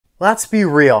Let's be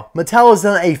real, Mattel has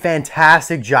done a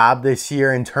fantastic job this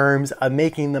year in terms of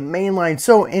making the mainline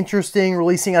so interesting,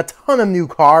 releasing a ton of new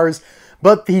cars,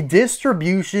 but the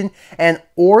distribution and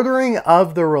ordering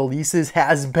of the releases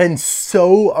has been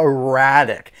so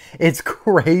erratic. It's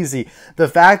crazy. The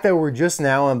fact that we're just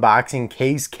now unboxing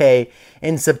Case K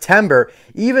in September,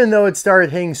 even though it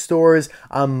started hitting stores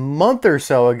a month or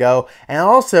so ago, and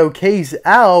also Case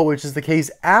L, which is the case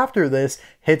after this,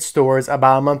 hit stores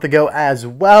about a month ago as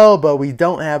well, but we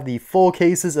don't have the full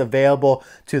cases available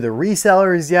to the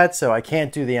resellers yet, so I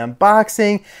can't do the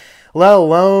unboxing, let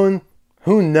alone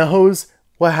who knows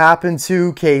what happened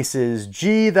to cases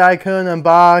G that I couldn't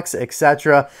unbox,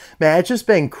 etc. Man, it's just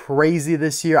been crazy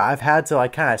this year. I've had to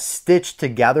like kind of stitch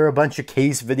together a bunch of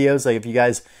case videos. Like if you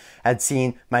guys had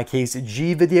seen my case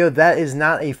G video, that is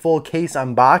not a full case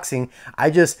unboxing. I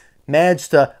just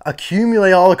managed to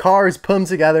accumulate all the cars, put them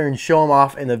together, and show them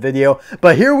off in the video.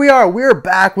 But here we are. We're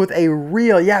back with a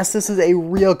real, yes, this is a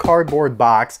real cardboard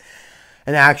box.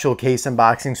 An actual case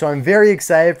unboxing, so I'm very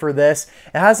excited for this.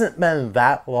 It hasn't been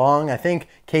that long. I think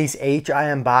Case H I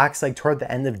unboxed like toward the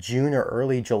end of June or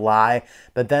early July,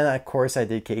 but then of course I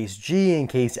did Case G and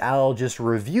Case L just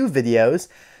review videos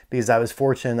because I was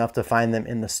fortunate enough to find them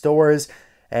in the stores.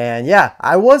 And yeah,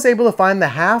 I was able to find the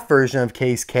half version of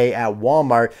Case K at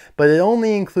Walmart, but it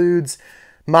only includes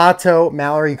Mato,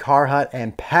 Mallory Karhut,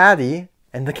 and Patti,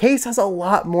 and the case has a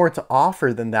lot more to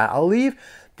offer than that. I'll leave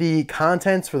the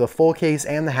contents for the full case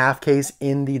and the half case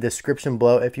in the description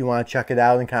below if you want to check it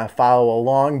out and kind of follow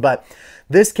along. But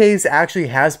this case actually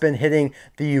has been hitting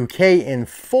the UK in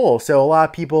full, so a lot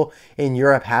of people in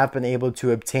Europe have been able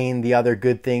to obtain the other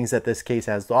good things that this case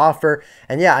has to offer.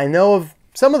 And yeah, I know of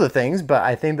some of the things, but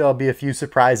I think there'll be a few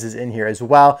surprises in here as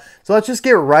well. So let's just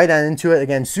get right on into it.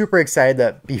 Again, super excited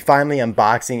to be finally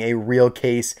unboxing a real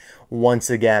case once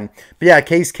again. But yeah,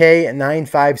 Case K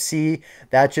 95C,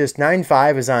 that just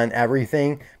 95 is on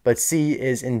everything, but C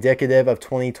is indicative of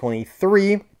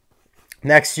 2023.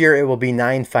 Next year it will be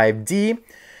 95D.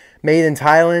 Made in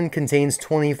Thailand, contains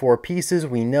 24 pieces.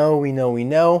 We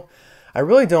know. I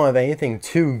really don't have anything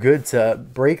too good to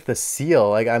break the seal.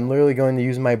 Like, I'm literally going to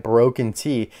use my broken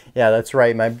tea. Yeah, that's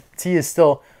right. My tea is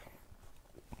still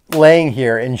laying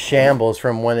here in shambles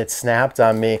from when it snapped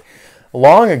on me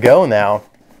long ago now.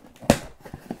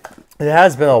 It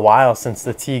has been a while since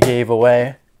the tea gave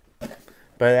away,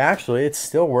 but actually it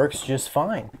still works just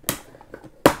fine.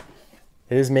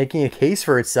 It is making a case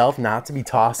for itself not to be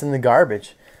tossed in the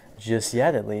garbage, just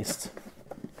yet at least.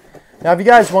 Now, if you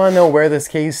guys want to know where this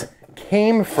case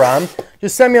came from,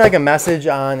 just send me like a message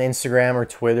on Instagram or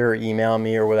Twitter or email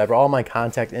me or whatever. All my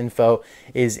contact info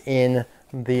is in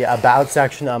the about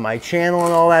section of my channel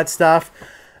and all that stuff.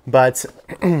 But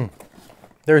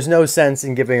there's no sense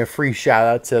in giving a free shout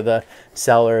out to the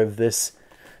seller of this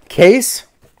case.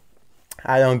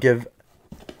 There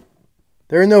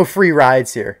are no free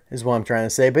rides here, is what I'm trying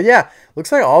to say. But yeah,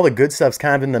 looks like all the good stuff's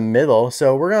kind of in the middle.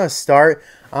 So we're going to start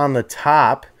on the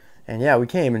top. And yeah, we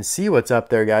can't even see what's up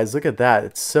there, guys. Look at that.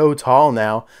 It's so tall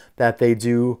now that they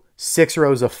do 6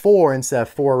 rows of 4 instead of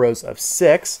 4 rows of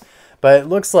 6. But it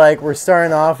looks like we're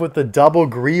starting off with the double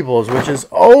greebles, which is,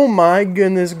 oh my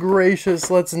goodness gracious,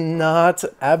 let's not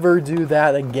ever do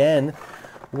that again.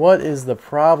 What is the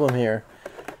problem here?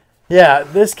 Yeah,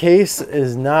 this case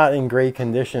is not in great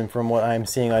condition from what I'm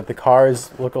seeing. Like, the cars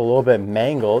look a little bit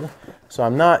mangled, so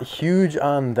I'm not huge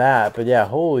on that. But yeah,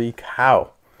 holy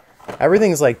cow.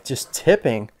 Everything's like just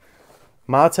tipping.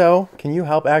 Mato, can you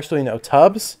help? Actually, no,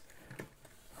 Tubbs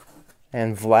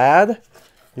and Vlad,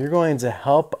 you're going to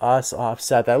help us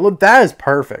offset that. Look, that is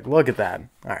perfect. Look at that.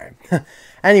 All right.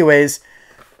 Anyways,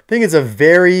 I think it's a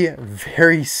very,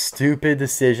 very stupid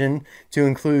decision to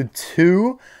include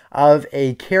 2 of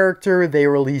a character they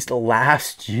released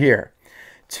last year.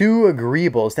 2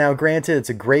 Greebles. Now, granted, it's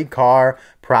a great car,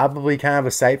 probably kind of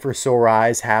a sight for sore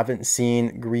eyes. Haven't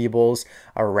seen Greebles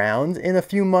around in a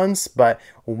few months, but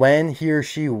when he or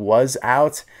she was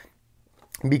out,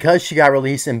 because she got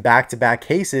released in back-to-back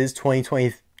cases,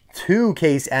 2022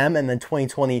 Case M and then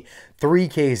 2023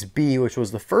 Case B, which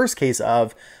was the first case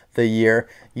of the year,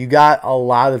 you got a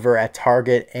lot of her at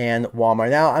Target and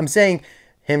Walmart. Now, I'm saying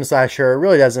him/her, it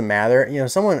really doesn't matter. You know,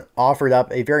 someone offered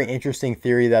up a very interesting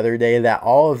theory the other day that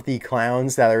all of the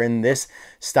clowns that are in this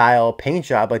style paint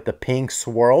job, like the pink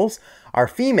swirls, are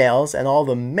females, and all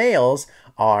the males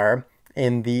are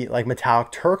in the like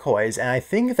metallic turquoise. And I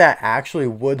think that actually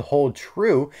would hold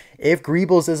true if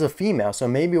Greebles is a female. So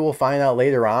maybe we'll find out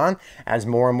later on as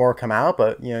more and more come out.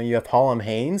 But you know, you have Hallam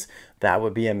Haynes, that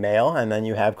would be a male, and then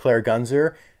you have Claire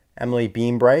Gunzer Emily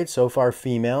Beambright, so far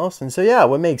females. And so, yeah,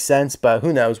 what makes sense, but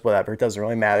who knows, whatever. It doesn't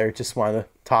really matter. Just wanted to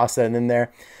toss that in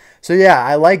there. So, yeah,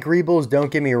 I like Greebles,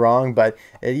 don't get me wrong, but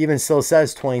it even still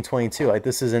says 2022. Like,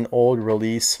 this is an old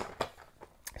release.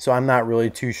 So I'm not really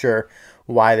too sure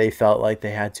why they felt like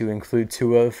they had to include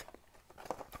 2 of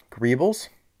Greebles.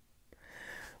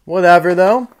 Whatever,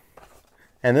 though.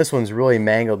 And this one's really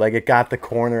mangled. Like, it got the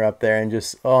corner up there and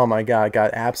just, oh my god,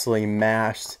 got absolutely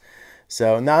mashed.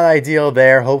 So not ideal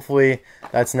there. Hopefully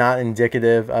that's not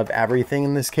indicative of everything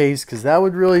in this case, because that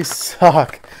would really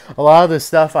suck. A lot of the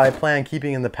stuff I plan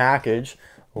keeping in the package,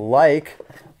 like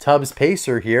Tubbs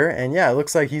Pacer here. And yeah, it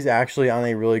looks like he's actually on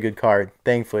a really good card,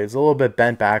 thankfully. It's a little bit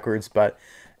bent backwards, but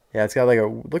yeah, it's got like a,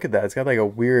 look at that. It's got like a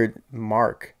weird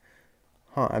mark.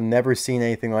 Huh, I've never seen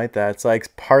anything like that. It's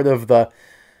like part of the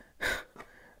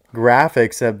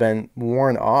graphics have been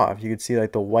worn off. You can see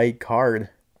like the white card.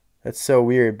 That's so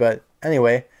weird. But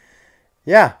anyway,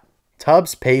 yeah,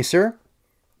 Tubbs Pacer.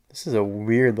 This is a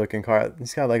weird looking card.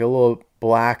 It's got like a little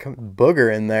black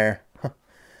booger in there.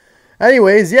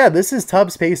 Anyways, yeah, this is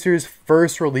Tubbs Pacer's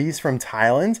first release from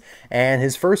Thailand, and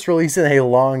his first release in a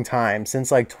long time,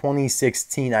 since like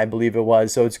 2016, I believe it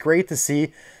was. So it's great to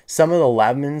see some of the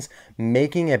lemons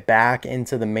making it back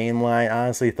into the main line.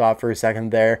 Honestly, thought for a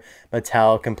second there,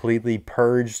 Mattel completely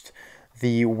purged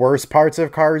the worst parts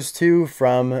of Cars 2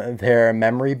 from their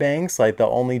memory banks. Like, they'll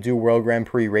only do World Grand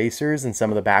Prix racers and some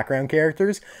of the background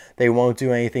characters. They won't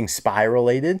do anything spy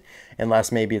related,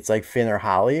 unless maybe it's like Finn or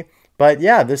Holly. But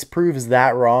yeah, this proves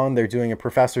that wrong. They're doing a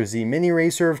Professor Z mini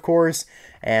racer, of course,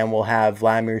 and we'll have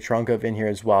Vladimir Trunkov in here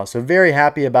as well. So very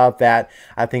happy about that.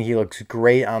 I think he looks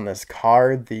great on this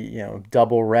card, the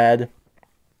double red.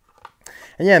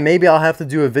 And yeah, maybe I'll have to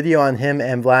do a video on him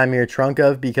and Vladimir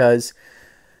Trunkov, because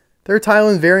their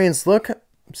Thailand variants look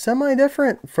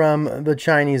semi-different from the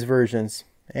Chinese versions.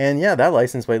 And yeah, that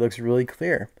license plate looks really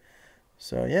clear.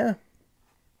 So yeah.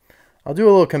 I'll do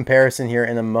a little comparison here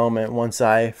in a moment once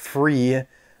I free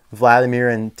Vladimir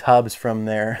and Tubbs from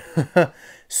their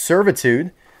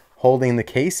servitude, holding the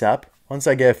case up. Once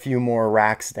I get a few more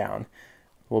racks down,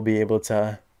 we'll be able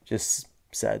to just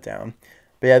set it down.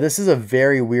 But yeah, this is a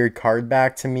very weird card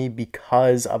back to me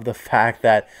because of the fact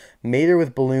that Mater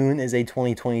with Balloon is a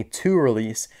 2022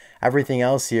 release. Everything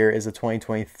else here is a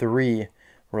 2023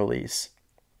 release.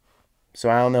 So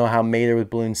I don't know how Mater with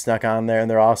Balloon snuck on there. And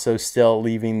they're also still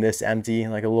leaving this empty,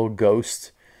 like a little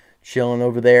ghost chilling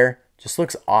over there. Just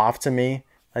looks off to me.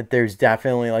 Like, there's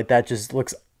definitely, like, that just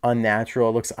looks unnatural.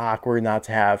 It looks awkward not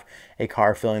to have a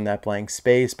car filling that blank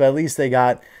space. But at least they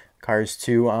got Cars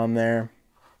 2 on there.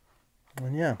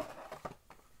 And yeah.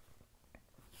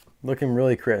 Looking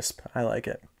really crisp. I like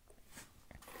it.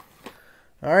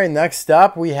 All right, next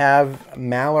up we have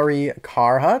Mallory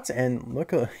Karhut. And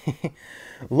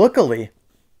luckily,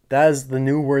 that is the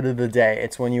new word of the day.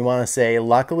 It's when you want to say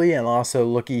luckily and also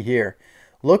looky here.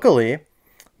 Luckily,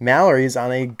 Mallory's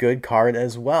on a good card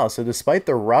as well. So despite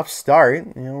the rough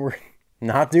start, we're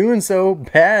not doing so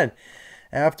bad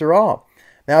after all.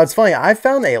 Now, it's funny. I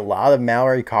found a lot of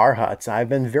Mallory Karhuts. I've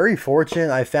been very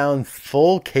fortunate. I found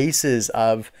full cases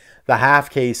of the half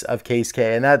case of Case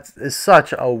K, and that is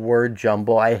such a word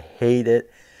jumble. I hate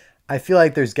it. I feel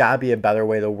like there's got to be a better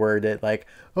way to word it. Like,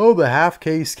 oh, the half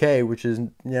Case K, which is,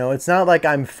 it's not like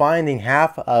I'm finding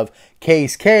half of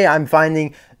Case K. I'm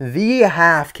finding the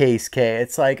half Case K.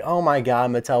 It's like, oh my God,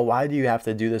 Mattel, why do you have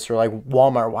to do this? Or like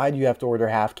Walmart, why do you have to order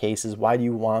half cases? Why do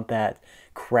you want that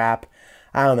crap?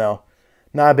 I don't know.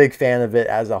 Not a big fan of it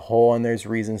as a whole, and there's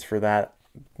reasons for that.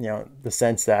 The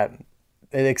sense that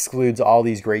it excludes all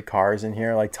these great cars in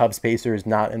here. Like, Tubbs Pacer is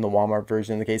not in the Walmart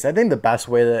version of the case. I think the best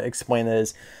way to explain it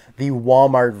is the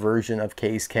Walmart version of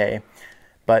Case K.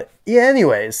 But yeah,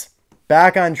 anyways,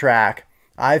 back on track.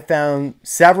 I found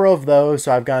several of those,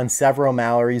 so I've gotten several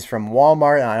Mallorys from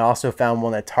Walmart, and I also found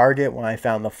one at Target when I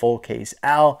found the full Case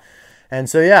L. And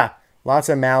so yeah, lots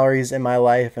of Mallorys in my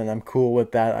life, and I'm cool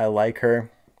with that. I like her.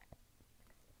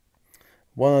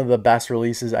 One of the best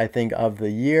releases, I think, of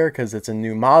the year, because it's a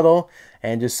new model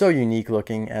and just so unique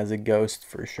looking as a ghost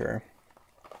for sure.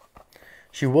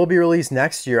 She will be released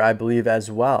next year, I believe,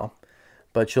 as well.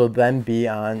 But she'll then be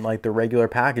on like the regular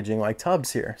packaging like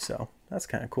Tubbs here. So that's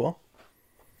kind of cool.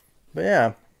 But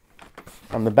yeah.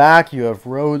 On the back, you have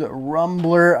Road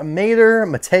Rumbler Mater,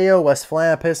 Mateo,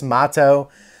 Westfalanapus, Mato.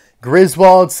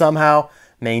 Griswold somehow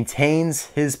maintains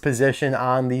his position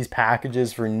on these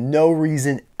packages for no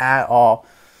reason at all.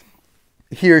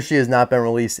 He or she has not been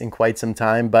released in quite some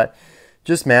time, but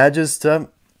just manages to,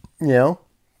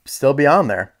 still be on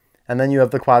there. And then you have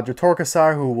the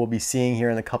Quadratorquosaur, who we'll be seeing here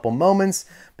in a couple moments.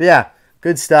 But yeah,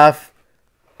 good stuff.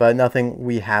 but nothing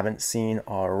we haven't seen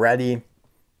already.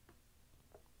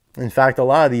 In fact, a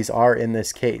lot of these are in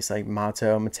this case, like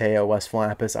Mateo,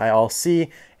 Westfalanapus, I all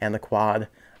see, and the quad.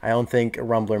 I don't think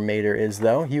Rumbler Mater is,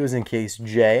 though. He was in case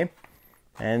J,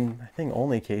 and I think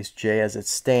only case J as it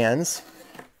stands.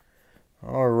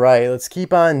 All right, let's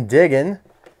keep on digging.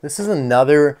 This is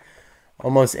another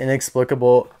almost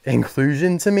inexplicable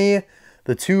inclusion to me.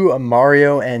 The two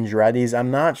Mario Andretti's.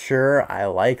 I'm not sure I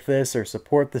like this or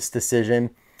support this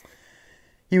decision.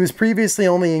 He was previously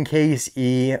only in case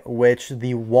E, which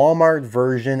the Walmart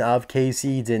version of case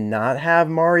E did not have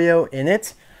Mario in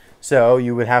it. So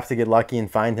you would have to get lucky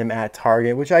and find him at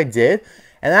Target, which I did.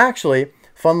 And actually,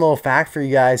 fun little fact for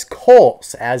you guys,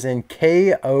 Coles, as in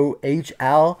Kohl''S,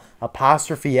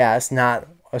 not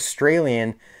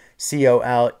Australian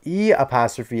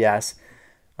Coles'',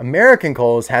 American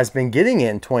Coles has been getting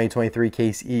in 2023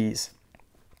 case E's.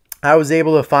 I was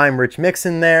able to find Rich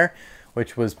Mixon there,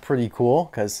 which was pretty cool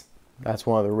because that's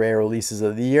one of the rare releases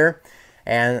of the year.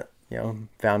 And, you know,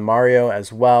 found Mario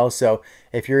as well. So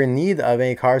if you're in need of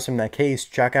any cars from that case,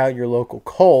 check out your local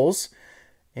Kohl's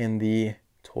in the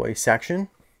toy section.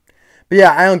 But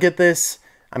yeah, I don't get this.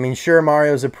 I mean, sure,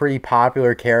 Mario's a pretty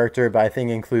popular character, but I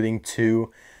think including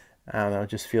two, I don't know, it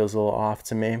just feels a little off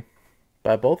to me.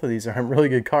 But both of these are really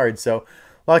good cards, so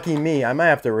lucky me. I might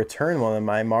have to return one of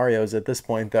my Marios at this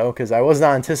point, though, because I was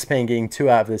not anticipating getting two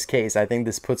out of this case. I think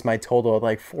this puts my total at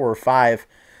like 4 or 5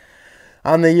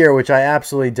 on the year, which I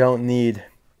absolutely don't need.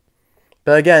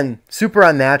 But again, super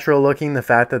unnatural looking, the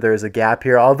fact that there's a gap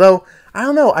here. Although, I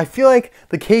don't know, I feel like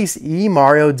the case E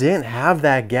Mario didn't have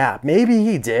that gap. Maybe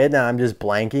he did, and I'm just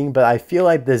blanking, but I feel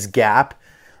like this gap,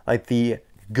 like the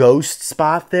ghost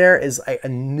spot there, is like a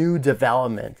new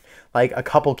development. Like a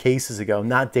couple cases ago,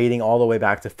 not dating all the way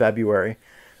back to February.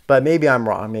 But maybe I'm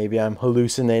wrong. Maybe I'm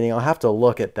hallucinating. I'll have to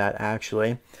look at that,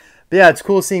 actually. But yeah, it's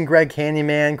cool seeing Greg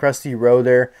Candyman, Krusty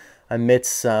Rotor,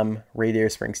 amidst some Radiator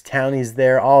Springs Townies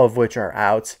there, all of which are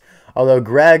out. Although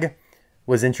Greg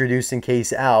was introduced in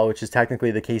case L, which is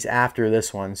technically the case after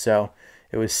this one. So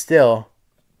it was still,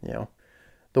 you know,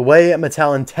 the way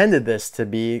Mattel intended this to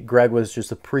be. Greg was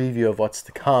just a preview of what's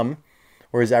to come,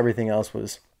 whereas everything else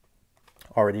was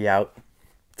already out,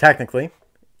 technically,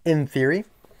 in theory.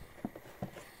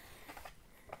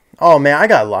 Oh man, I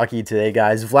got lucky today,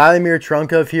 guys. Vladimir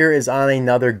Trunkov here is on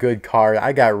another good card.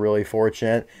 I got really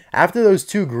fortunate. After those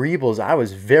two Greebles, I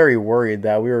was very worried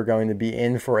that we were going to be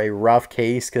in for a rough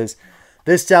case, because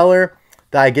this seller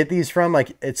that I get these from,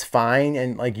 like, it's fine,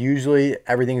 and like usually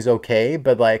everything's okay,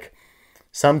 but like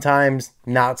sometimes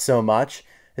not so much,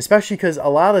 especially because a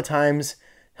lot of the times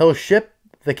he'll ship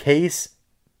the case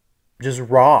just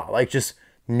raw, like just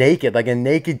naked, like a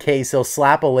naked case. He'll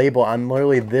slap a label on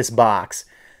literally this box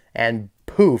and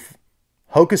poof,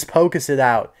 hocus pocus it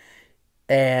out.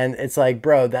 And it's like,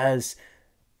 bro, that is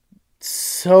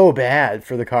so bad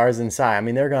for the cars inside. I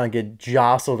mean, they're going to get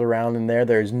jostled around in there.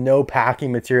 There's no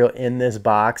packing material in this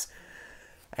box.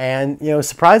 And, you know,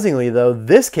 surprisingly, though,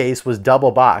 this case was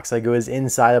double box. Like, it was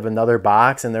inside of another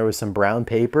box and there was some brown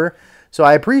paper. So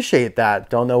I appreciate that.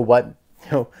 Don't know what,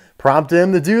 you know, prompted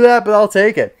him to do that, but I'll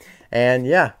take it. And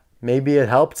yeah, maybe it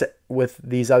helped with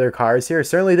these other cars here. It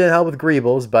certainly didn't help with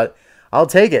Greebles, but I'll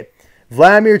take it.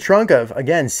 Vladimir Trunkov,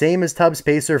 again, same as Tubbs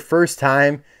Pacer, first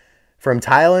time from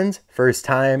Thailand, first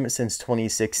time since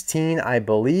 2016, I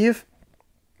believe.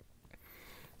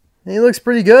 And he looks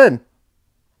pretty good.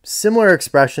 Similar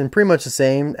expression, pretty much the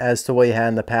same as to what he had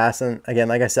in the past. And again,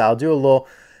 like I said, I'll do a little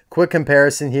quick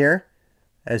comparison here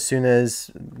as soon as,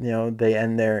 you know, they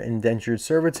end their indentured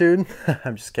servitude.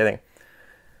 I'm just kidding.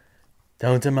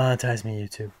 Don't demonetize me,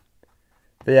 YouTube.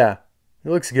 But yeah, it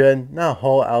looks good. Not a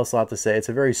whole else lot to say. It's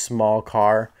a very small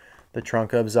car, the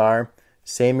Trunkovs are.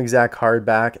 Same exact card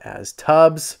back as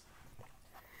Tubbs.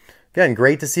 Again,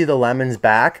 great to see the Lemons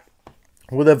back.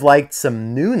 Would have liked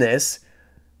some newness,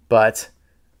 but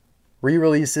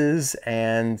re-releases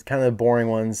and kind of boring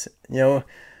ones, you know,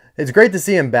 it's great to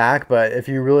see him back, but if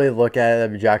you really look at it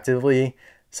objectively,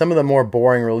 some of the more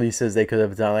boring releases they could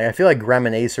have done, like I feel like Grem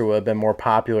and Acer would have been more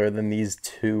popular than these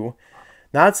two.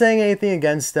 Not saying anything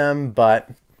against them, but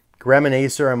Grem and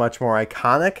Acer are much more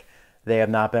iconic. They have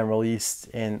not been released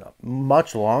in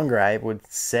much longer, I would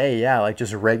say. Yeah, like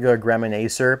just regular Grem and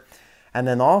Acer. And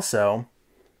then also,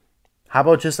 how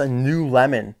about just a new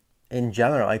Lemon in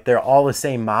general? Like they're all the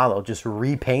same model, just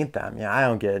repaint them. Yeah, I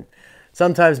don't get it.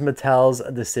 Sometimes Mattel's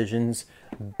decisions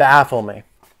baffle me.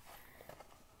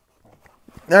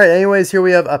 All right, anyways, here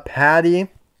we have a Patti.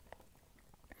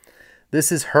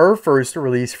 This is her first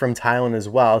release from Thailand as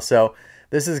well. So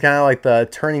this is kind of like the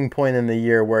turning point in the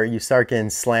year where you start getting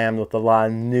slammed with a lot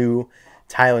of new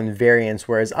Thailand variants,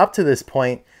 whereas up to this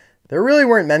point, there really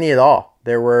weren't many at all.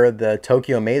 There were the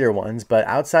Tokyo Mater ones, but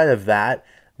outside of that,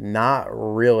 not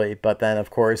really. But then, of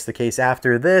course, the case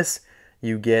after this,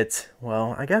 you get,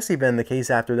 well, I guess even the case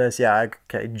after this, yeah,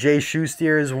 okay, Jay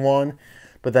Schuster is one.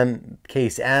 But then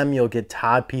case M, you'll get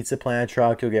Todd Pizza Planet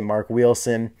Truck, you'll get Mark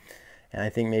Wheelson, and I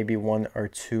think maybe one or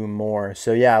two more.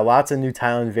 So yeah, lots of new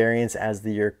Thailand variants as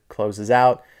the year closes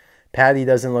out. Patti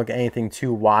doesn't look anything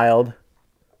too wild,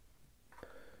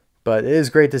 but it is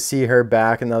great to see her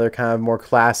back. Another kind of more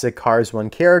classic Cars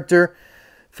 1 character.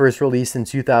 First released in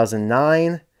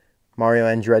 2009. Mario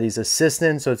Andretti's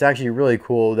assistant. So it's actually really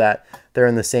cool that they're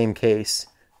in the same case.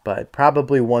 But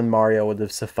probably one Mario would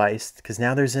have sufficed, because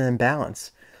now there's an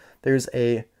imbalance. There's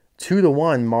a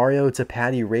 2-to-1 Mario to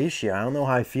Patti ratio. I don't know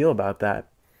how I feel about that.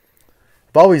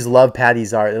 I've always loved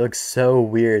Patti's art. It looks so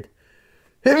weird.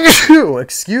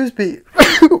 Excuse me.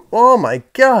 Oh my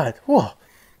god. Whoa.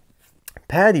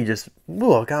 Patti just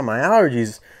got my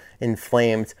allergies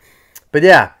inflamed. But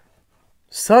yeah,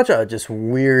 such a just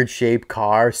weird shaped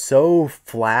car. So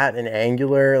flat and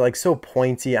angular, like so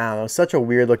pointy. I don't know. Such a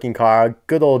weird looking car.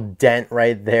 Good old dent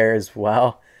right there as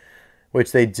well,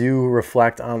 which they do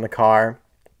reflect on the car.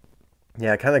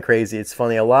 Yeah, kind of crazy. It's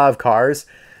funny. A lot of cars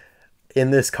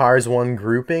in this Cars 1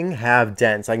 grouping have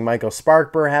dents. Like Michael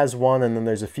Sparkburr has one, and then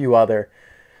there's a few other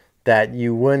that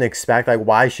you wouldn't expect. Like,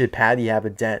 why should Patti have a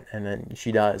dent? And then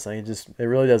she does. Like, it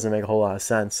really doesn't make a whole lot of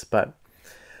sense. But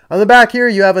on the back here,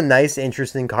 you have a nice,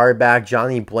 interesting card back.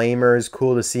 Johnny Blamers.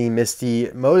 Cool to see Misty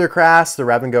Motorcrass, the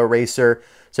Rev and Go racer.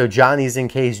 So Johnny's in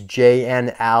case J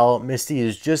and L. Misty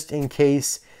is just in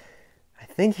case. I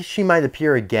think she might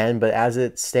appear again, but as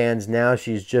it stands now,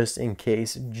 she's just in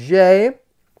case J.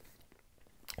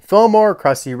 Fillmore,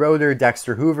 Krusty Rotor,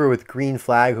 Dexter Hoover with green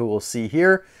flag, who we'll see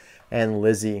here, and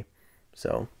Lizzie.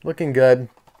 So looking good.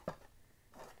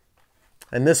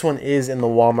 And this one is in the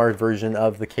Walmart version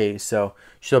of the case, so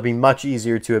she'll be much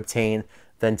easier to obtain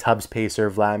than Tubbs Pacer,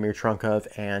 Vladimir Trunkov,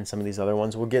 and some of these other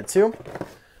ones we'll get to.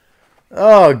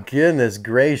 Oh, goodness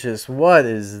gracious. What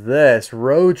is this?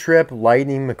 Road Trip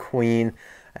Lightning McQueen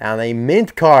on a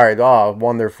mint card. Oh,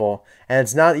 wonderful. And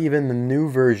it's not even the new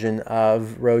version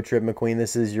of Road Trip McQueen.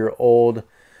 This is your old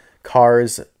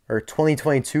Cars, or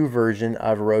 2022 version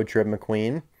of Road Trip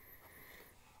McQueen.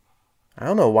 I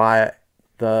don't know why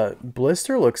the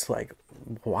blister looks like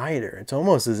wider. It's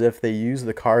almost as if they used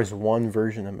the Cars 1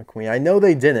 version of McQueen. I know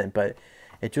they didn't, but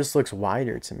it just looks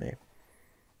wider to me.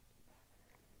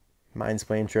 Mind's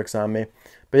playing tricks on me.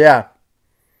 But yeah,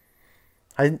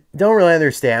 I don't really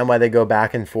understand why they go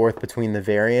back and forth between the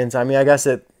variants. I mean, I guess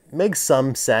it makes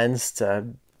some sense to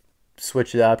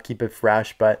switch it up, keep it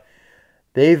fresh, but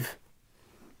they've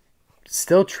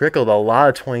still trickled a lot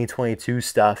of 2022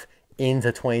 stuff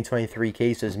into 2023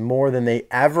 cases, more than they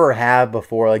ever have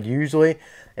before. Like, usually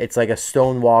it's like a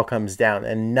stone wall comes down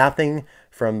and nothing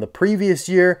from the previous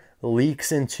year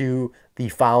leaks into the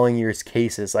following year's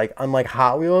cases. Like, unlike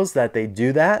Hot Wheels that they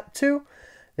do that to,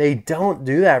 they don't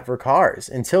do that for cars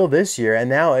until this year, and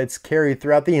now it's carried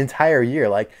throughout the entire year.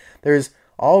 Like, there's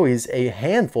always a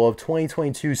handful of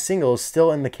 2022 singles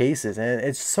still in the cases, and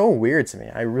it's so weird to me.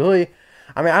 I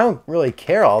don't really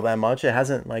care all that much. It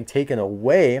hasn't like taken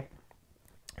away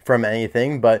from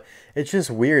anything, but it's just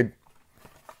weird.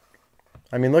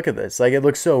 I mean, look at this. Like, it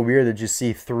looks so weird to just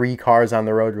see 3 Cars on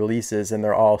the Road releases and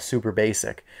they're all super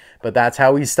basic. But that's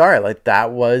how we start. Like,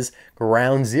 that was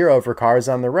ground zero for Cars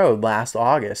on the Road last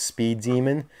August. Speed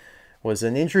Demon was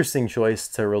an interesting choice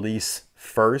to release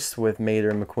first with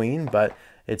Mater and McQueen, but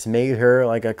it's made her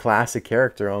like a classic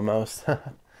character almost. All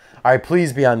right,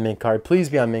 please be on mint card. Please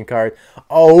be on mint card.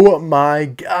 Oh my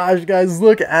gosh, guys,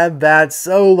 look at that.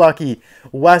 So lucky.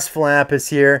 Westfalanapus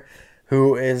here,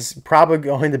 who is probably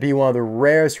going to be one of the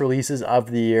rarest releases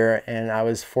of the year, and I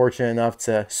was fortunate enough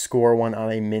to score one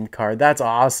on a mint card. That's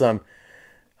awesome.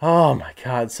 Oh my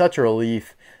god, such a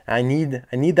relief. I need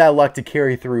that luck to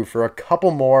carry through for a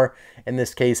couple more in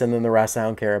this case, and then the rest I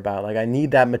don't care about. Like, I need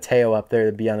that Mateo up there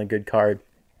to be on a good card.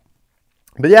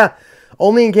 But yeah,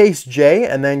 only in case J,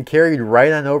 and then carried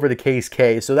right on over to case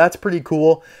K. So that's pretty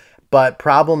cool. But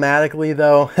problematically,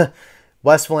 though,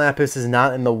 Westfalanapus is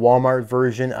not in the Walmart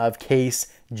version of case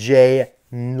J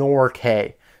nor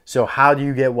K. So how do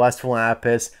you get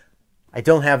Westfalanapus? I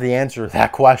don't have the answer to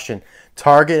that question.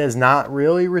 Target has not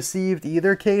really received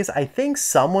either case. I think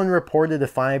someone reported to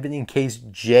find it in case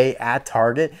J at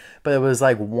Target, but it was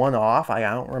like one off. I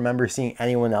don't remember seeing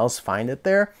anyone else find it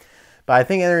there. But I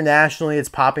think internationally it's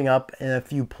popping up in a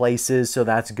few places, so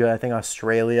that's good. I think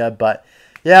Australia. But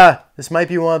yeah, this might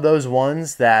be one of those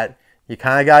ones that you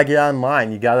kind of got to get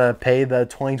online. You got to pay the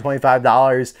 $20,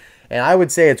 $25 And I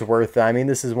would say it's worth it. I mean,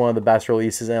 this is one of the best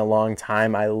releases in a long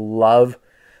time. I love,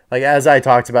 like, as I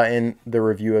talked about in the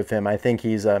review of him, I think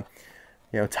he's a,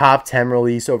 top 10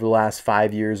 release over the last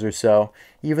 5 years or so.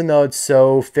 Even though it's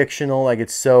so fictional, like,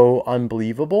 it's so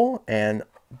unbelievable and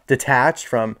detached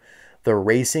from the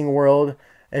racing world,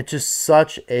 it's just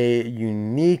such a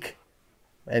unique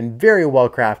and very well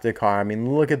crafted car. I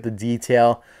mean, look at the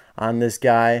detail on this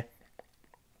guy.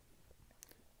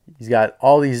 He's got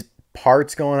all these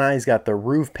parts going on. He's got the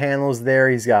roof panels there.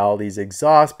 He's got all these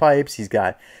exhaust pipes. He's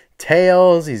got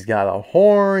tails. He's got a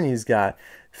horn. He's got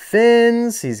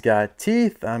fins. He's got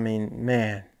teeth. I mean,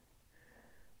 man,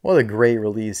 what a great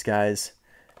release, guys.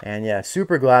 And yeah,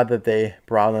 super glad that they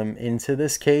brought him into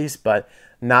this case, but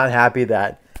not happy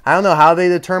that, I don't know how they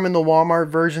determine the Walmart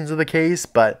versions of the case,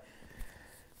 but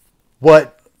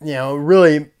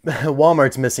really,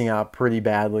 Walmart's missing out pretty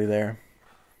badly there.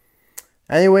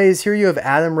 Anyways, here you have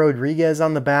Adam Rodriguez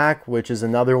on the back, which is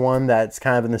another one that's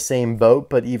kind of in the same boat,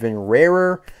 but even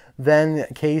rarer than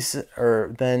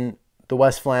the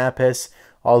Westfalanapus.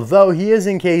 Although he is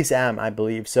in case M, I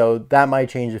believe, so that might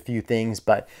change a few things.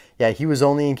 But yeah, he was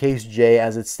only in case J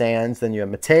as it stands. Then you have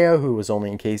Mateo, who was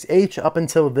only in case H up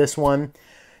until this one.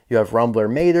 You have Rumbler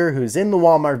Mater, who's in the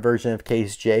Walmart version of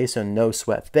case J, so no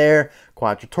sweat there.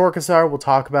 Quadratorquosaur, we'll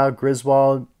talk about.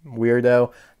 Griswold,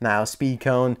 Weirdo, Nile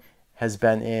Speedcone has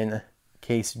been in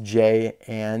case J,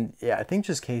 and yeah, I think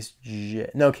just case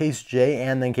J. No, case J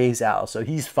and then case L. So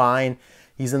he's fine.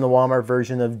 He's in the Walmart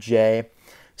version of J.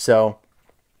 So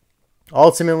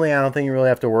ultimately, I don't think you really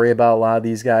have to worry about a lot of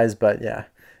these guys, but yeah,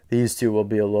 these two will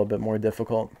be a little bit more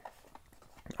difficult.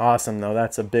 Awesome, though.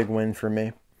 That's a big win for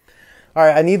me. All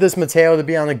right, I need this Mateo to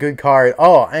be on a good card.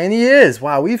 Oh, and he is.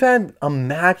 Wow, we've had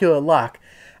immaculate luck.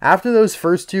 After those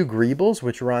first two Greebles,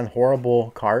 which were on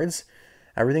horrible cards,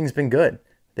 everything's been good.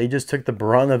 They just took the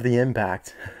brunt of the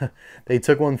impact. They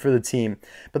took one for the team.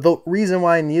 But the reason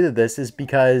why I needed this is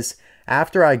because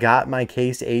after I got my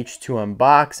case H to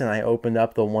unbox and I opened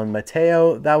up the one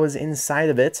Mateo that was inside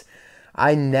of it,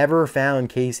 I never found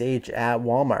case H at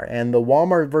Walmart. And the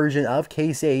Walmart version of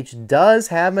case H does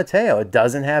have Mateo. It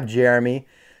doesn't have Jeremy.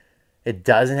 It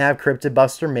doesn't have Cryptid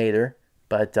Buster Mater,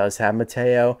 but it does have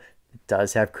Mateo. It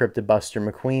does have Cryptid Buster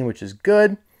McQueen, which is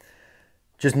good.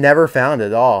 Just never found it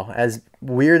at all. As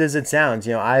weird as it sounds,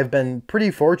 I've been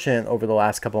pretty fortunate over the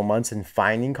last couple of months in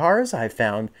finding cars. I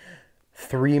found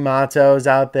 3 Matos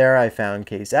out there. I found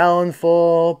case L in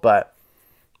full, but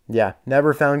yeah,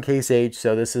 never found case H,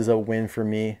 so this is a win for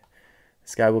me.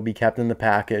 This guy will be kept in the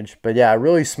package. But yeah,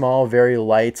 really small, very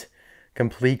light,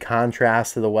 complete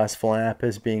contrast to the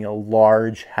Westfalanapus being a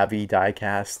large, heavy die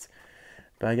cast.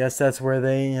 But I guess that's where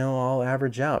they, all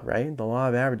average out, right? The law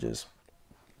of averages.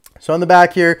 So on the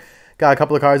back here, got a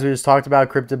couple of cards we just talked about.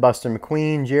 Cryptid Buster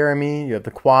McQueen, Jeremy. You have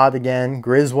the quad again.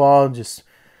 Griswold, just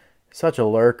such a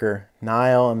lurker.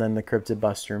 Nile, and then the Cryptid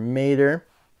Buster Mater.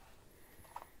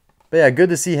 But yeah, good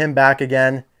to see him back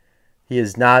again. He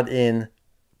is not in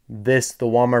the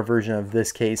Walmart version of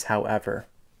this case, however.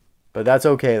 But that's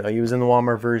okay, though. He was in the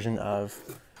Walmart version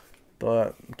of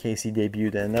the case he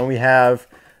debuted in. Then we have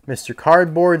Mr.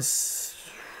 Cardboard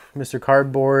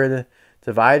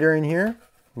Divider in here.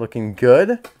 Looking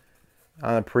good.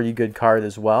 On a pretty good card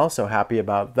as well, so happy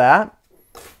about that.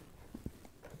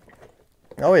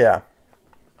 Oh, yeah.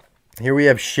 Here we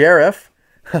have Sheriff.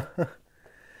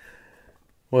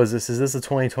 What is this? Is this a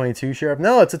 2022 Sheriff?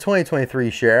 No, it's a 2023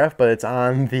 Sheriff, but it's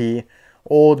on the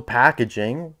old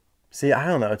packaging. See, I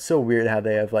don't know. It's so weird how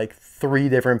they have like 3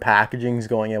 different packagings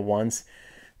going at once.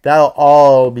 That'll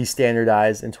all be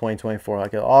standardized in 2024.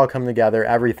 Like it'll all come together.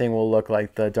 Everything will look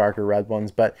like the darker red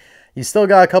ones, but you still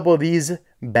got a couple of these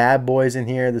bad boys in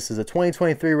here. This is a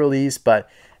 2023 release, but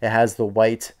it has the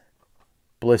white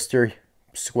blister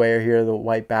square here, the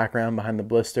white background behind the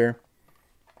blister.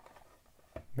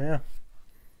 Yeah.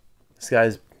 This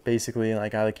guy's basically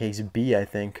like out of case B, I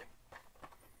think.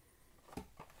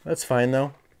 That's fine,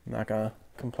 though. I'm not going to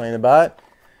complain about it.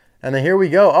 And then here we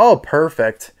go. Oh,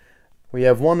 perfect. We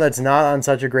have one that's not on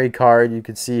such a great card. You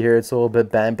can see here it's a little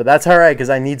bit bent, but that's all right because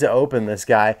I need to open this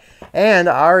guy. And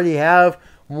I already have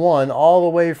one all the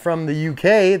way from the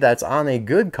UK that's on a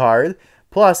good card.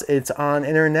 Plus, it's on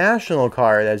international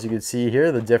card. As you can see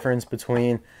here, the difference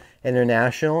between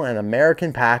international and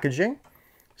American packaging.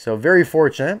 So very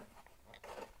fortunate.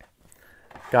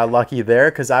 Got lucky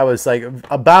there because I was like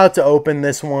about to open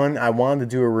this one. I wanted to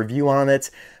do a review on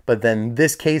it, but then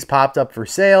this case popped up for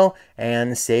sale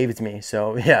and saved me.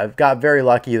 So yeah, I've got very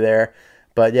lucky there.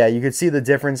 But yeah, you can see the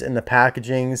difference in the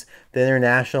packagings. The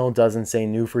international doesn't say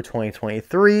new for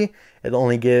 2023. It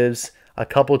only gives a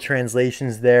couple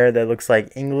translations there that looks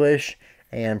like English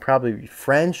and probably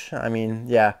French. I mean,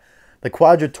 yeah, the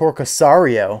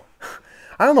Quadratorquosaur.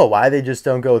 I don't know why they just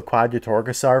don't go with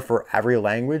Quadratorquosaur for every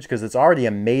language, because it's already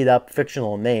a made-up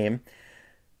fictional name.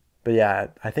 But yeah,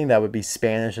 I think that would be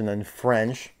Spanish and then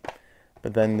French.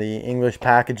 But then the English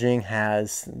packaging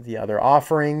has the other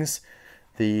offerings.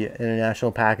 The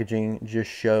international packaging just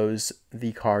shows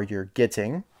the card you're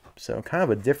getting. So kind of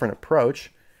a different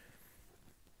approach.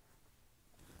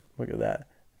 Look at that.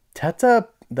 Teta,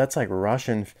 that's like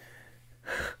Russian.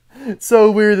 It's so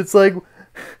weird. It's like,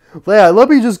 yeah, let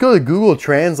me just go to Google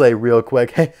Translate real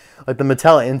quick. Hey, like the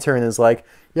Mattel intern is like,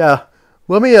 yeah,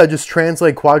 let me just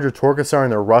translate Quadratorquosaur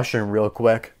into Russian real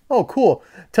quick. Oh, cool.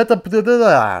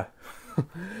 Teta.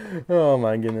 Oh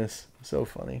my goodness, so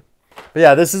funny. But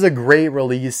yeah, this is a great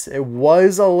release. It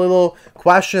was a little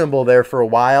questionable there for a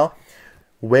while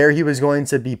where he was going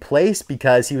to be placed,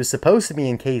 because he was supposed to be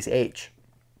in case H.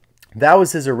 That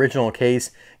was his original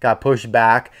case, got pushed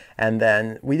back, and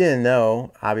then we didn't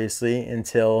know, obviously,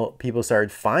 until people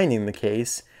started finding the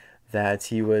case that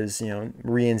he was,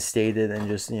 reinstated and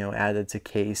just, added to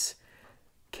case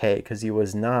K, because he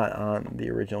was not on the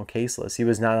original case list. He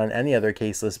was not on any other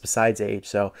case list besides H,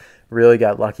 so really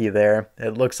got lucky there.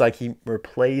 It looks like he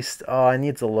replaced, oh, I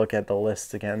need to look at the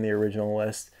list again, the original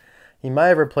list. He might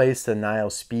have replaced a Nile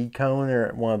Speed Cone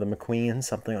or one of the McQueen,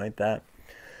 something like that.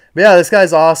 But yeah, this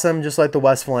guy's awesome, just like the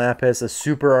Westfalanapus, a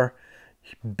super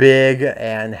big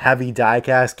and heavy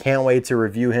diecast. Can't wait to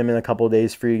review him in a couple of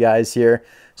days for you guys here.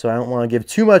 So I don't want to give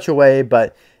too much away,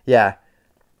 but yeah.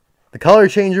 The color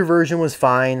changer version was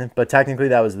fine, but technically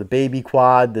that was the baby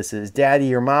quad. This is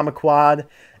daddy or mama quad,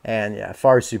 and yeah,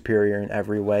 far superior in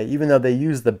every way, even though they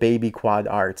use the baby quad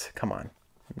art. Come on,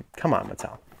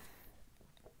 Mattel.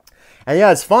 And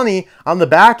yeah, it's funny, on the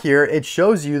back here, it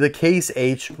shows you the Case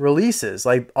H releases.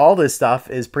 Like, all this stuff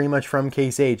is pretty much from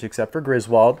Case H, except for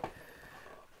Griswold.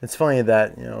 It's funny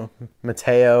that,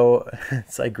 Mateo,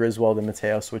 it's like Griswold and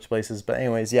Mateo switch places. But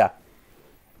anyways, yeah.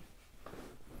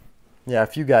 Yeah, a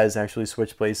few guys actually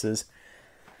switch places.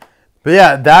 But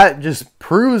yeah, that just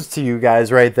proves to you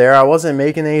guys right there, I wasn't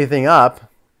making anything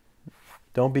up.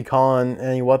 Don't be calling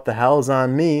any what the hell's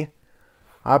on me.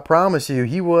 I promise you,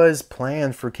 he was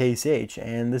planned for Case H,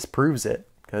 and this proves it,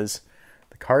 because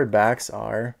the card backs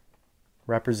are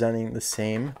representing the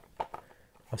same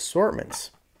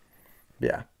assortments.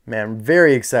 Yeah, man,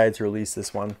 very excited to release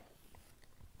this one,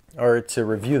 or to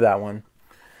review that one.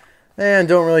 And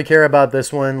don't really care about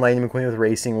this one, Lightning McQueen with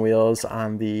racing wheels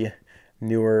on the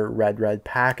newer red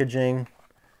packaging.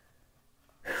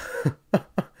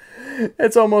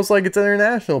 It's almost like it's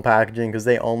international packaging because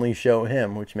they only show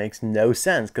him, which makes no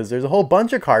sense because there's a whole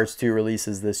bunch of Cars 2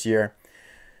 releases this year.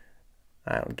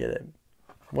 I don't get it.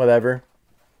 Whatever.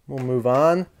 We'll move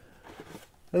on.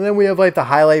 And then we have like the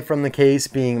highlight from the case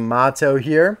being Mato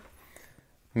here.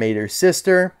 Made her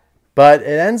sister. But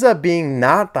it ends up being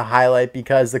not the highlight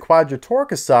because the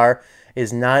Quadratorquosaur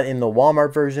is not in the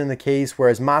Walmart version of the case,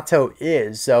 whereas Mato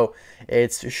is. So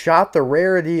it's shot the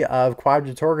rarity of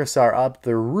Quadratorquosaur up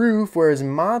the roof, whereas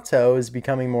Mato is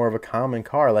becoming more of a common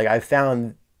car. Like, I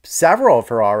found several of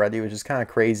her already, which is kind of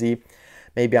crazy.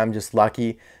 Maybe I'm just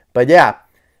lucky. But yeah,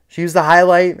 she was the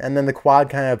highlight, and then the quad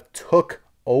kind of took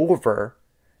over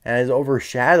and is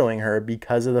overshadowing her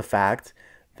because of the fact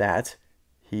that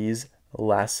he's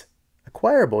less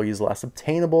acquirable. He's less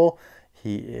obtainable.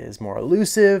 He is more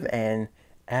elusive, and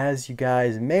as you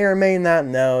guys may or may not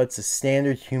know, it's a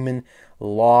standard human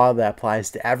law that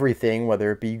applies to everything,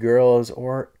 whether it be girls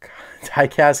or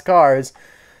die-cast cars.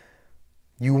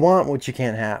 You want what you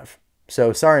can't have.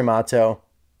 So, sorry, Mato.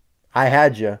 I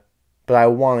had you, but I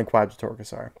wanted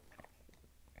Quadratorquosaur.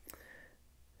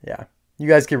 Yeah, you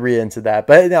guys can read into that.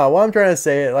 But no, what I'm trying to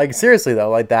say, like, seriously, though,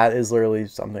 like, that is literally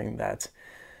something that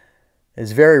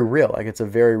is very real. Like, it's a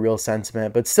very real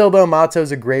sentiment. But still, though,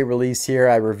 Mato's a great release here.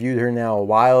 I reviewed her now a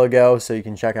while ago, so you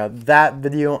can check out that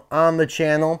video on the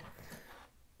channel.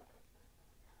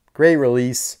 Great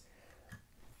release.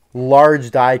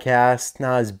 Large die cast.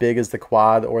 Not as big as the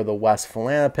Quad or the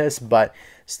Westfalanapus, but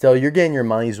still, you're getting your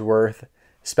money's worth,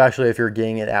 especially if you're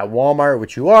getting it at Walmart,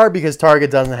 which you are because Target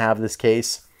doesn't have this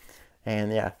case.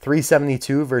 And yeah,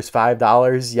 $3.72 versus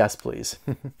 $5. Yes, please.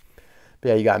 But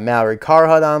yeah, you got Mallory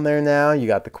Karhut on there now. You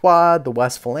got the Quad, the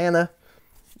Westfalana.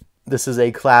 This is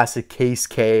a classic Case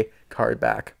K card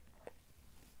back.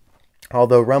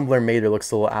 Although Rumbler Mater looks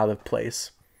a little out of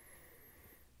place.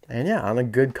 And yeah, on a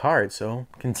good card. So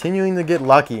continuing to get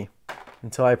lucky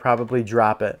until I probably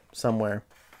drop it somewhere.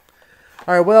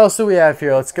 All right, what else do we have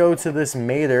here? Let's go to this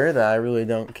Mater that I really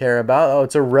don't care about. Oh,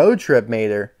 it's a road trip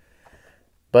Mater.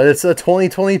 But it's a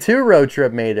 2022 road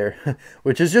trip Mater,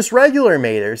 which is just regular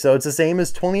Mater. So it's the same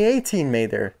as 2018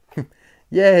 Mater.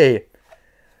 Yay.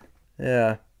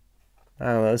 Yeah. I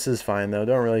don't know. This is fine, though.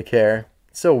 Don't really care.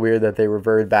 It's so weird that they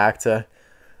reverted back to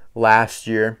last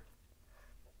year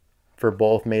for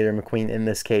both Mater and McQueen in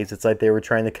this case. It's like they were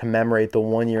trying to commemorate the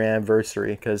 1-year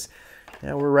anniversary because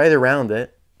we're right around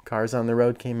it. Cars on the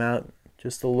Road came out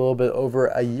just a little bit over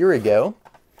a year ago.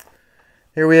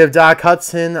 Here we have Doc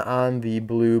Hudson on the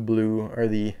blue, or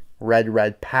the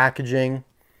red packaging.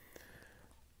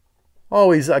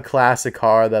 Always a classic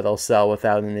car that'll sell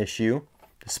without an issue,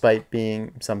 despite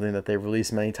being something that they've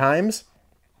released many times.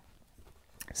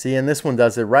 See, and this one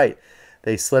does it right.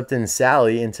 They slipped in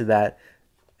Sally into that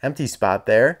empty spot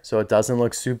there, so it doesn't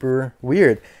look super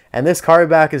weird. And this card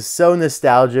back is so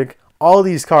nostalgic. All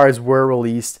these cars were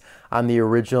released on the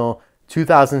original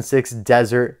 2006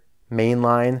 Desert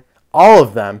mainline. All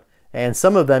of them. And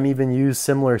some of them even use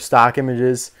similar stock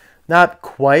images. Not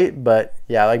quite, but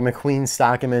yeah, like McQueen's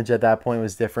stock image at that point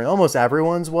was different. Almost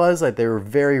everyone's was. Like, they were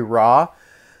very raw.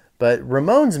 But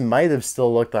Ramon's might have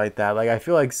still looked like that. Like, I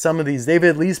feel like some of these they've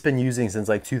at least been using since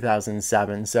like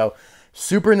 2007. So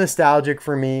super nostalgic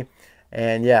for me.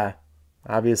 And yeah,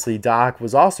 obviously Doc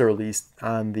was also released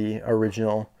on the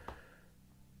original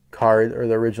card, or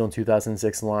the original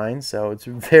 2006 line. So it's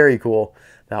very cool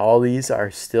that all these are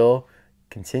still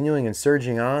continuing and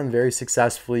surging on very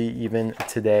successfully even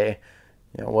today.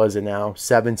 What was it now?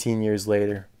 17 years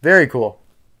later. Very cool.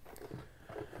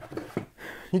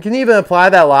 You can even apply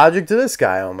that logic to this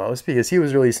guy almost, because he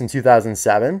was released in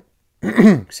 2007.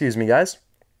 Excuse me, guys.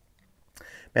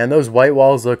 Man, those white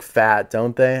walls look fat,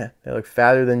 don't they? They look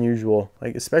fatter than usual.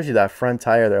 Like, especially that front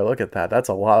tire there. Look at that. That's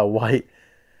a lot of white.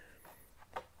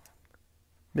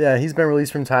 Yeah, he's been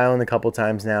released from Thailand a couple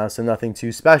times now, so nothing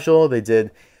too special. They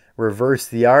did reverse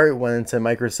the art, went into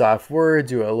Microsoft Word,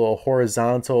 do a little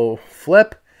horizontal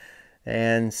flip,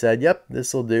 and said, yep,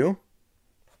 this will do.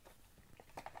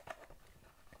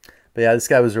 But yeah, this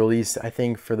guy was released, I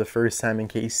think, for the first time in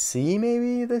Case C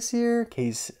maybe this year.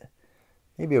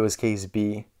 Maybe it was Case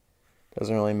B.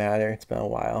 Doesn't really matter. It's been a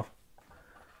while.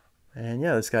 And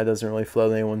yeah, this guy doesn't really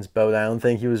float anyone's boat. I don't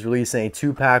think he was releasing a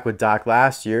 2-pack with Doc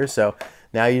last year, so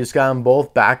now you just got them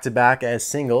both back-to-back as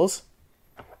singles.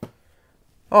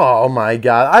 Oh my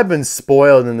god, I've been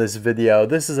spoiled in this video.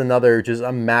 This is another just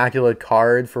immaculate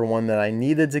card for one that I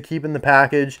needed to keep in the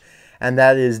package, and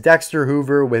that is Dexter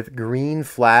Hoover with green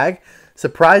flag.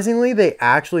 Surprisingly, they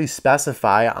actually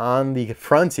specify on the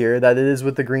front here that it is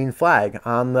with the green flag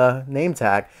on the name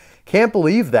tag. Can't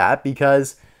believe that,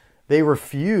 because they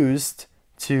refused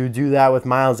to do that with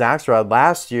Miles Axelrod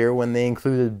last year when they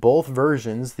included both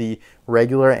versions, the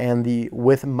regular and the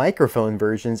with microphone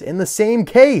versions, in the same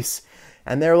case.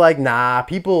 And they're like, nah,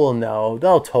 people will know.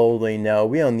 They'll totally know.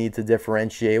 We don't need to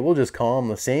differentiate. We'll just call them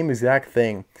the same exact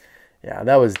thing. Yeah,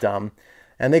 that was dumb.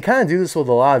 And they kind of do this with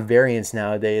a lot of variants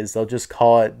nowadays. They'll just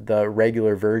call it the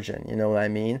regular version. You know what I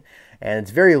mean? And it's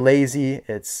very lazy.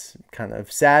 It's kind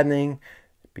of saddening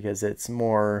because it's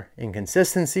more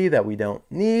inconsistency that we don't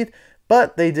need.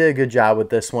 But they did a good job with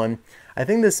this one. I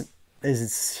think this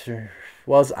is,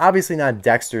 well, it's obviously not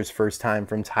Dexter's first time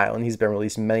from Thailand. He's been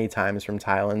released many times from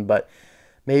Thailand, but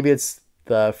maybe it's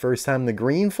the first time the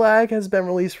green flag has been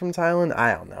released from Thailand.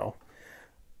 I don't know.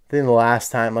 I think the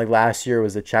last time, like last year,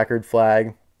 was the checkered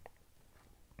flag.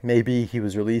 Maybe he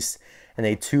was released in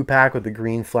a 2-pack with the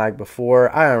green flag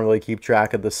before. I don't really keep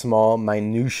track of the small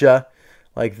minutia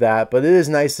like that, but it is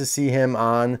nice to see him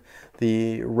on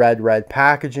the red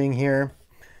packaging here.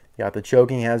 Got the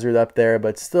choking hazard up there,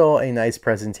 but still a nice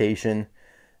presentation.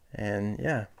 And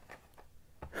yeah,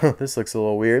 this looks a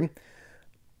little weird.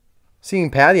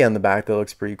 Seeing Patti on the back, that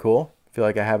looks pretty cool. I feel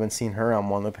like I haven't seen her on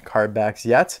one of the card backs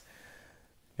yet.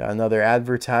 Got another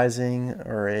advertising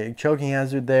or a choking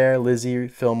hazard there. Lizzie,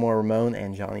 Fillmore, Ramon,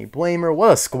 and Johnny Blamer.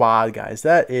 What a squad, guys.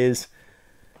 That is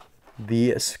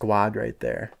the squad right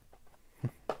there.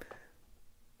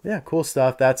 Yeah, cool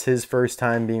stuff. That's his first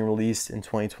time being released in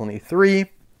 2023.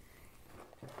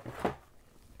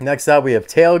 Next up, we have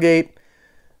Tailgate.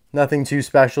 Nothing too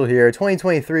special here.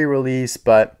 2023 release,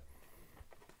 but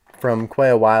from quite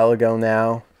a while ago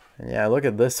now. And yeah, look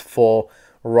at this full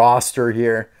roster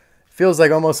here. Feels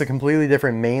like almost a completely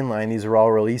different mainline these are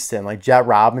all released in. Like Jet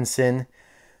Robinson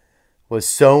was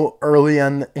so early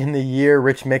on in the year.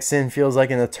 Rich Mixon feels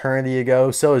like an eternity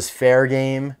ago. So is Fair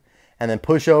Game. And then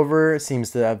Pushover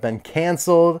seems to have been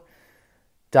canceled.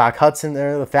 Doc Hudson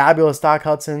there, the fabulous Doc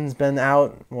Hudson's been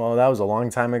out. Well, that was a long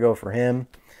time ago for him.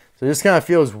 So it just kind of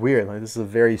feels weird. Like this is a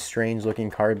very strange looking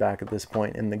card back at this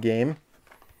point in the game.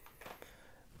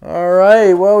 All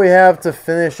right, well, we have to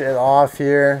finish it off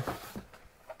here.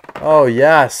 Oh,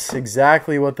 yes,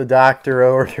 exactly what the doctor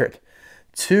ordered.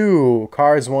 2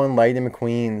 Cars 1 Lightning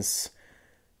McQueens.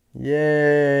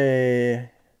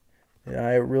 Yay.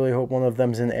 I really hope one of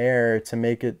them's in air to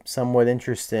make it somewhat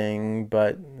interesting,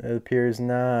 but it appears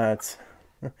not.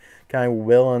 Can I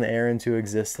will an air into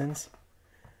existence?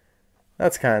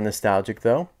 That's kind of nostalgic,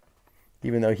 though,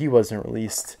 even though he wasn't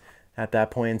released at that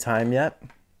point in time yet,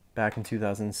 back in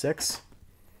 2006.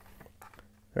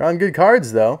 They're on good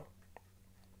cards, though.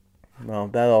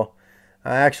 Well,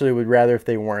 I actually would rather if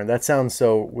they weren't. That sounds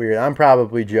so weird. I'm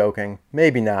probably joking.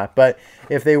 Maybe not. But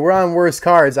if they were on worse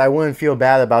cards, I wouldn't feel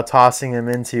bad about tossing them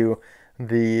into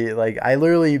the, I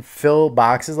literally fill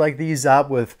boxes like these up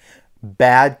with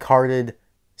bad carded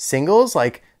singles,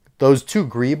 like those 2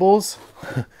 Greebles.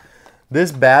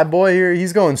 This bad boy here,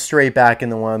 he's going straight back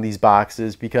into one of these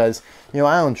boxes because, I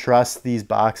don't trust these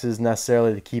boxes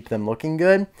necessarily to keep them looking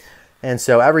good. And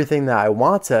so everything that I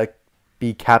want to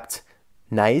be kept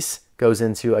nice goes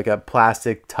into like a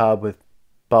plastic tub with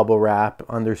bubble wrap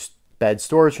under bed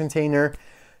storage container,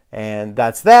 and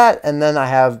that's that. And then I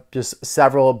have just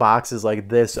several boxes like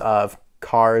this of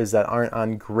cars that aren't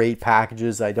on great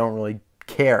packages. I don't really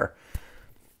care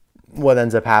what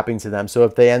ends up happening to them. So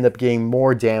if they end up getting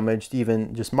more damaged,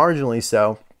 even just marginally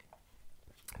so,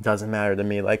 it doesn't matter to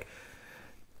me. Like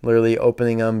literally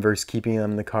opening them versus keeping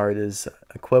them in the card is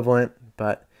equivalent.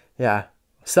 But yeah,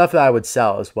 stuff that I would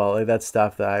sell as well. Like that's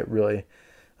stuff that I really,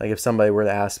 if somebody were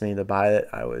to ask me to buy it,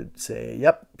 I would say,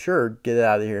 yep, sure, get it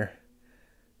out of here.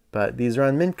 But these are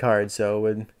on mint cards, so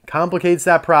it complicates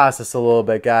that process a little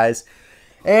bit, guys.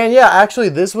 And yeah, actually,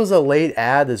 this was a late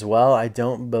ad as well. I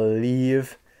don't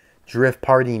believe Drift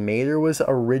Party Mater was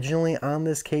originally on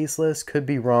this case list. Could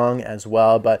be wrong as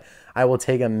well, but I will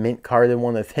take a mint carded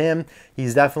one of him.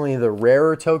 He's definitely the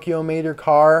rarer Tokyo Mater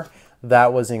car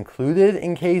that was included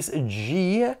in case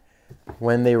G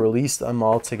when they released them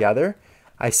all together.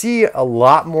 I see a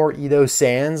lot more Ito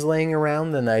Sands laying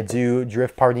around than I do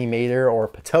Drift Party Mater or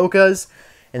Patokas.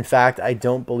 In fact, I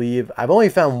don't believe, I've only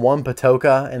found 1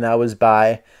 Patoka, and that was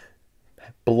by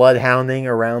bloodhounding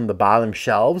around the bottom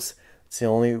shelves. It's the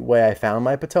only way I found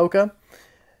my Patoka.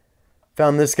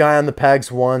 Found this guy on the pegs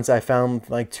once. I found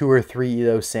like 2 or 3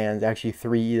 Ito Sands, actually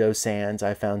 3 Ito Sands.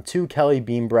 I found 2 Kelly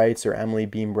Beam Brights or Emily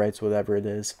Beam Brights, whatever it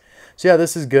is. So yeah,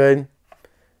 this is good.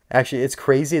 Actually, it's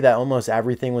crazy that almost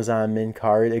everything was on a mint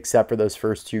card except for those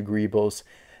first 2 Greebles.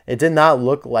 It did not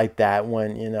look like that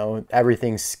when,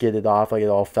 everything skidded off, like it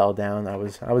all fell down. I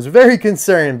was very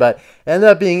concerned, but it ended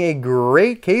up being a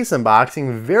great case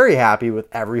unboxing. Very happy with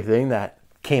everything that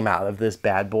came out of this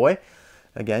bad boy.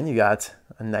 Again, you got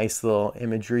a nice little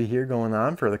imagery here going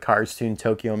on for the Cars Tuned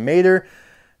Tokyo Mater.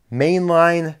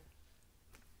 Mainline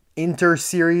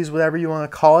Inter-Series, whatever you want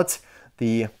to call it.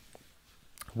 The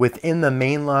within the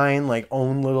mainline,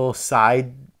 own little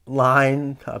side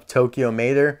line of Tokyo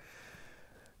Mater.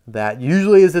 That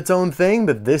usually is its own thing,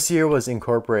 but this year was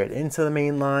incorporated into the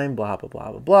main line, blah, blah,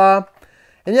 blah, blah, blah.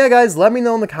 And yeah, guys, let me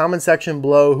know in the comment section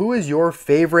below, who is your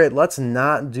favorite? Let's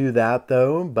not do that,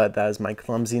 though, but that is my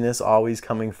clumsiness always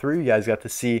coming through. You guys got to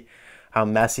see how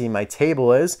messy my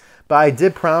table is. But I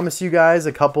did promise you guys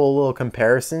a couple of little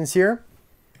comparisons here.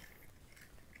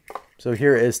 So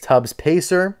here is Tubbs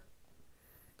Pacer.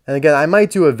 And again, I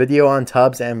might do a video on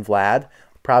Tubbs and Vlad.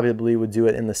 Probably would do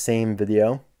it in the same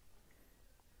video.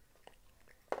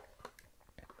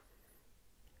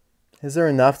 Is there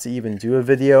enough to even do a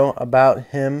video about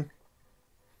him?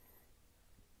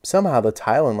 Somehow the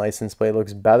Thailand license plate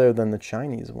looks better than the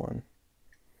Chinese one.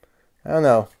 I don't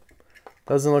know.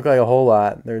 Doesn't look like a whole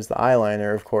lot. There's the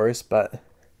eyeliner, of course, but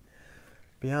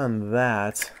beyond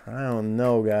that, I don't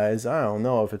know, guys. I don't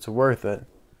know if it's worth it.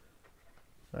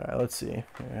 All right, let's see.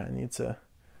 I need to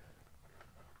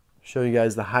show you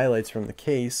guys the highlights from the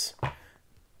case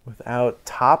without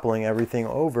toppling everything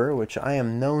over, which I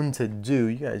am known to do.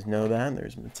 You guys know that.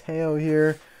 There's Mateo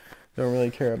here. Don't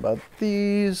really care about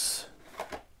these.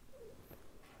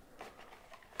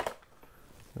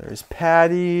 There's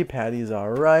Patti. Patti's all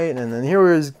right. And then here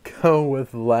we go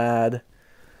with Vlad.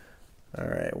 All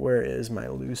right, where is my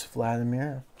loose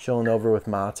Vladimir? Chilling over with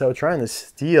Mato, trying to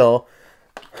steal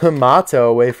Mato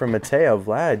away from Mateo.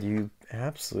 Vlad, you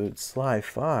absolute sly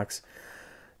fox.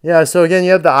 Yeah, so again,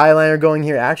 you have the eyeliner going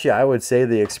here. Actually, I would say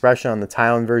the expression on the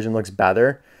Thailand version looks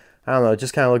better. I don't know, it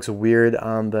just kind of looks weird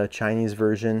on the Chinese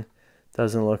version.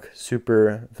 Doesn't look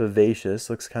super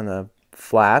vivacious. Looks kind of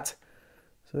flat.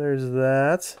 So there's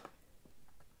that.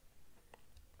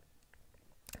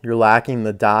 You're lacking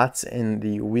the dots in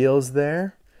the wheels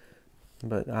there.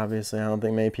 But obviously, I don't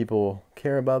think many people will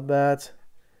care about that.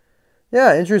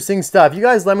 Yeah, interesting stuff. You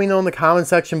guys let me know in the comment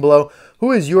section below,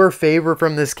 who is your favorite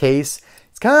from this case?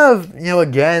 It's kind of, you know,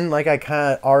 again, like I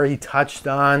kind of already touched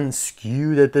on,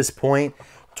 skewed at this point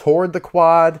toward the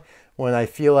quad, when I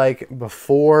feel like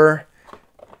before,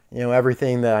 you know,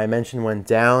 everything that I mentioned went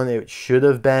down, it should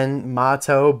have been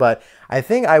Mato, but I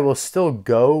think I will still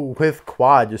go with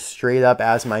quad just straight up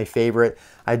as my favorite.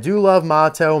 I do love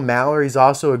Mato. Mallory's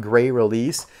also a great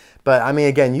release. But, I mean,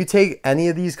 again, you take any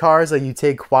of these cars, like you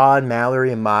take Quad,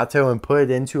 Mallory, and Mato and put it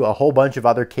into a whole bunch of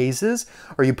other cases,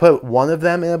 or you put one of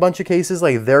them in a bunch of cases,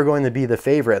 like they're going to be the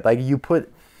favorite. Like you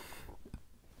put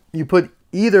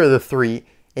either of the three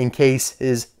in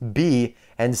cases B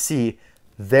and C,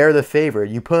 they're the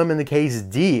favorite. You put them in the case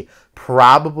D,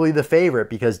 probably the favorite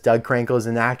because Doug Crankle is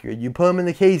inaccurate. You put them in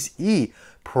the case E,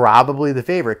 probably the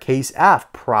favorite. Case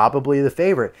F, probably the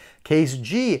favorite. Case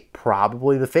G,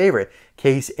 probably the favorite.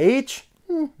 Case H,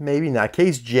 maybe not.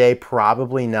 Case J,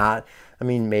 probably not. I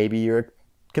mean, maybe you're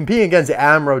competing against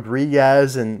Adam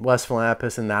Rodriguez and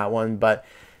Westfalanapus in that one. But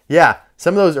yeah,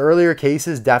 some of those earlier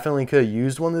cases definitely could have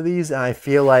used one of these. And I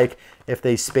feel like if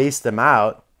they spaced them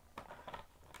out,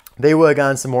 they would have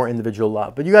gotten some more individual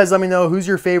love. But you guys let me know who's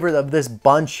your favorite of this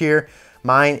bunch here.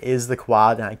 Mine is the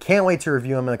quad, and I can't wait to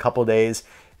review them in a couple days.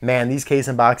 Man, these case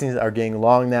unboxings are getting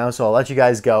long now, so I'll let you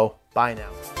guys go. Bye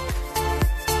now.